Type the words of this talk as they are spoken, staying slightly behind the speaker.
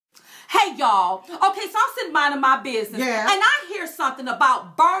Hey, y'all. Okay, so I'm sitting minding my business. Yeah. And I hear something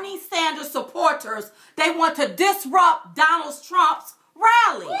about Bernie Sanders supporters. They want to disrupt Donald Trump's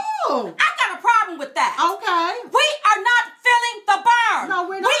rally. Ooh. I got a problem with that. Okay. We are not feeling the burn. No,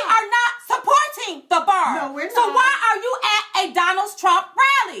 we're not. We are not supporting the burn. No, we're So not. why are you at a Donald Trump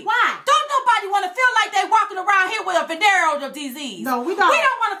rally? Why? Don't nobody want to feel like they walking around here with a venereal disease. No, we don't. We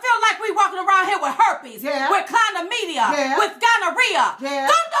don't want to feel like we walking around here with herpes, Yeah. with chlamydia, Yeah. with gonorrhea. Yeah.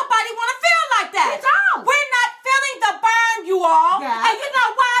 Don't nobody want to feel like that. We don't. We're not feeling the burn, you all. Yeah. And you know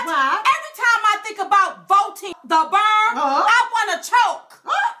what? What? Every time I think about voting the burn, I want to choke.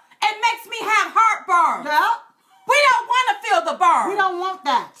 It makes me have heartburn. Yeah. We don't want to feel the burn. We don't want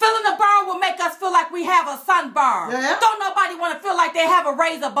that. Feeling the burn will make us feel like we have a sunburn. Yeah. Don't nobody want to feel like they have a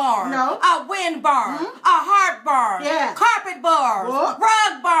razor burn, No. a wind burn, a heartburn, Yeah. carpet burns, What?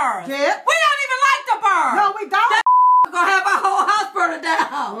 rug burns. Yeah. We don't even like the burn. No, we don't. We're going to have our whole house burning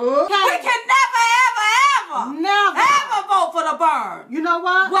down. Okay. We can never, ever, ever, Never. ever vote for the burn. You know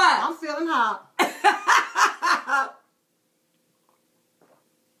what? What? I'm feeling hot.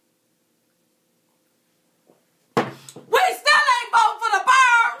 We still ain't vote for the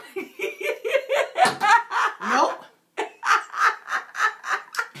burn. Nope.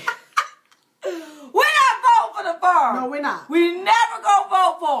 We not vote for the burn. No, we're not. We never gonna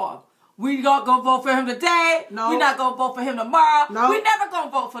vote for him. We not gonna vote for him today. No. We not gonna vote for him tomorrow. No. We never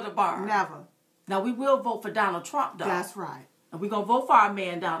gonna vote for the burn. Never. Now we will vote for Donald Trump though. That's right. And we gonna vote for our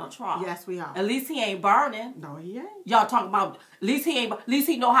man Donald Trump. Yes, we are. At least he ain't burning. No, he ain't. Y'all talking about at least he ain't. At least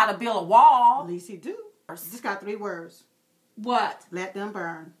he know how to build a wall. At least he do. Just got 3 words. What? Let them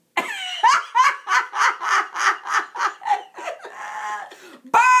burn. Burn,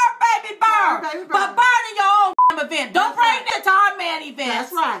 baby, burn. Burn, baby, burn. But burn in your own event. Don't That's bring right. it to our man event.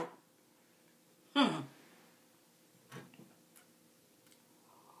 That's right.